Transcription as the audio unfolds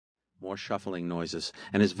More shuffling noises,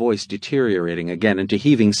 and his voice deteriorating again into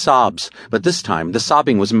heaving sobs, but this time the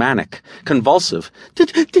sobbing was manic, convulsive.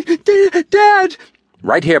 Dad!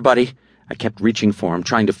 Right here, buddy. I kept reaching for him,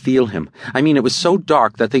 trying to feel him. I mean, it was so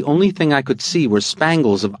dark that the only thing I could see were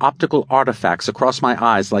spangles of optical artifacts across my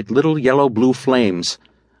eyes like little yellow-blue flames.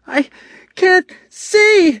 I can't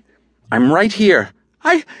see! I'm right here.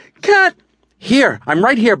 I can't... Here! I'm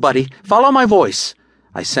right here, buddy. Follow my voice.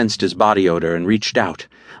 I sensed his body odor and reached out.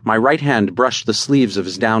 My right hand brushed the sleeves of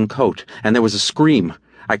his down coat, and there was a scream.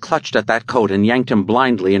 I clutched at that coat and yanked him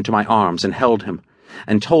blindly into my arms and held him,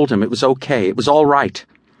 and told him it was okay, it was all right.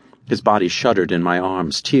 His body shuddered in my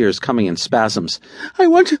arms, tears coming in spasms. I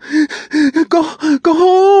want to go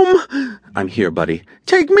home. I'm here, buddy.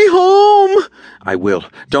 Take me home. I will.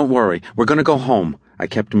 Don't worry. We're going to go home. I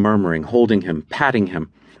kept murmuring, holding him, patting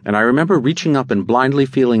him. And I remember reaching up and blindly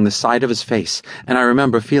feeling the side of his face, and I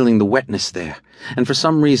remember feeling the wetness there. And for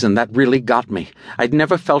some reason that really got me. I'd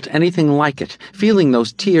never felt anything like it. Feeling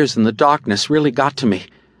those tears in the darkness really got to me.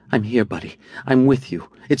 I'm here, buddy. I'm with you.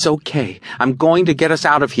 It's okay. I'm going to get us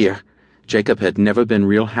out of here. Jacob had never been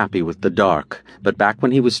real happy with the dark, but back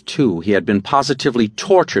when he was 2, he had been positively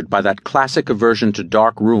tortured by that classic aversion to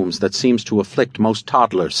dark rooms that seems to afflict most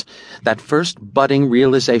toddlers, that first budding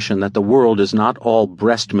realization that the world is not all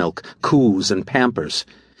breast milk, coos, and Pampers.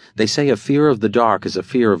 They say a fear of the dark is a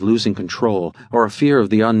fear of losing control, or a fear of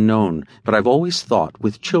the unknown, but I've always thought,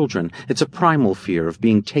 with children, it's a primal fear of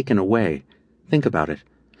being taken away. Think about it.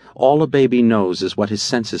 All a baby knows is what his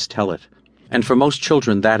senses tell it. And for most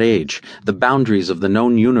children that age, the boundaries of the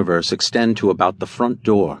known universe extend to about the front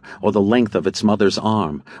door, or the length of its mother's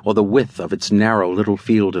arm, or the width of its narrow little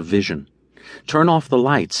field of vision. Turn off the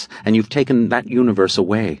lights, and you've taken that universe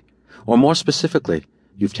away. Or more specifically,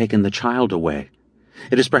 you've taken the child away.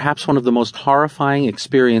 It is perhaps one of the most horrifying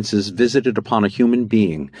experiences visited upon a human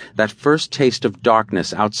being, that first taste of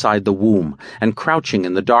darkness outside the womb, and crouching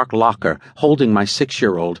in the dark locker, holding my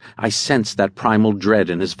 6-year-old, I sensed that primal dread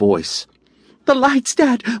in his voice. The lights,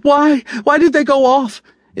 Dad! Why? Why did they go off?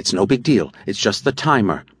 It's no big deal. It's just the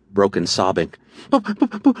timer. Broken sobbing.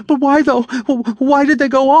 But why, though? Why did they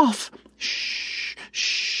go off? Shh,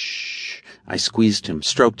 shh. I squeezed him,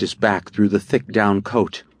 stroked his back through the thick down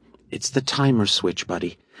coat. It's the timer switch,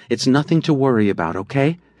 buddy. It's nothing to worry about,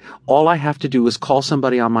 okay? All I have to do is call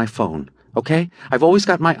somebody on my phone, okay? I've always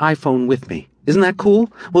got my iPhone with me. Isn't that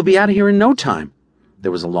cool? We'll be out of here in no time.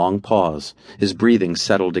 There was a long pause. His breathing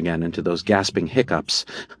settled again into those gasping hiccups.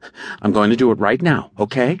 I'm going to do it right now,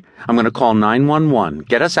 okay? I'm going to call 911.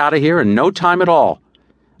 Get us out of here in no time at all.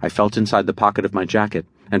 I felt inside the pocket of my jacket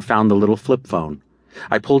and found the little flip phone.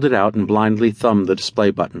 I pulled it out and blindly thumbed the display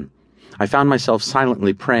button. I found myself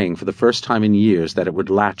silently praying for the first time in years that it would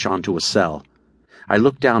latch onto a cell. I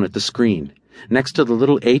looked down at the screen. Next to the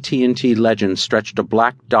little AT&T legend stretched a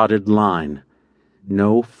black dotted line.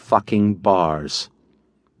 No fucking bars.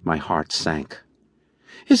 My heart sank.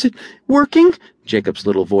 Is it working? Jacob's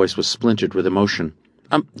little voice was splintered with emotion.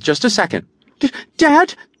 Just a second.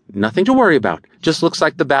 Dad? Nothing to worry about. Just looks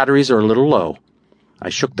like the batteries are a little low. I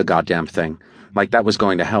shook the goddamn thing, like that was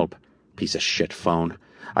going to help. Piece of shit phone.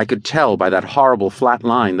 I could tell by that horrible flat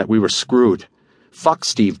line that we were screwed. Fuck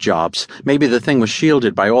Steve Jobs. Maybe the thing was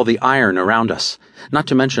shielded by all the iron around us, not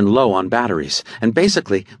to mention low on batteries, and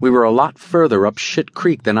basically we were a lot further up shit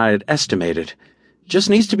creek than I had estimated. Just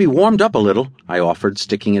needs to be warmed up a little, I offered,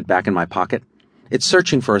 sticking it back in my pocket. It's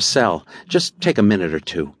searching for a cell. Just take a minute or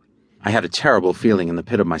two. I had a terrible feeling in the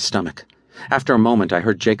pit of my stomach. After a moment, I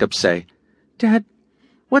heard Jacob say, Dad,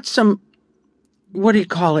 what's what do you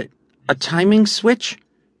call it? A timing switch?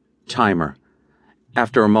 Timer.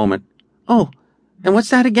 After a moment, oh, and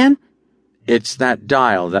what's that again? It's that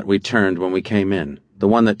dial that we turned when we came in. The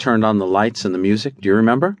one that turned on the lights and the music. Do you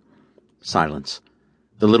remember? Silence.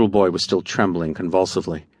 The little boy was still trembling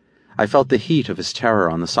convulsively. I felt the heat of his terror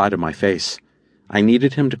on the side of my face. I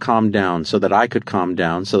needed him to calm down so that I could calm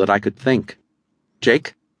down so that I could think.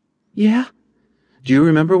 Jake? Yeah? Do you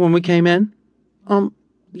remember when we came in?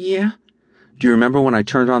 Yeah. Do you remember when I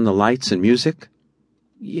turned on the lights and music?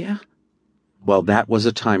 Yeah. Well, that was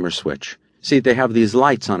a timer switch. See, they have these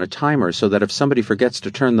lights on a timer so that if somebody forgets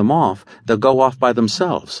to turn them off, they'll go off by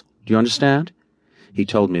themselves. Do you understand? He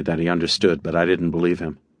told me that he understood, but I didn't believe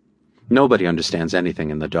him. Nobody understands anything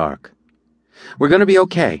in the dark. We're going to be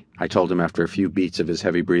okay, I told him after a few beats of his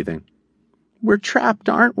heavy breathing. We're trapped,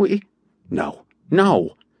 aren't we? No.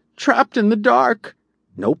 Trapped in the dark.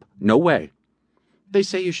 Nope, no way. They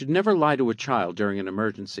say you should never lie to a child during an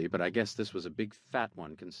emergency, but I guess this was a big fat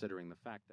one considering the fact that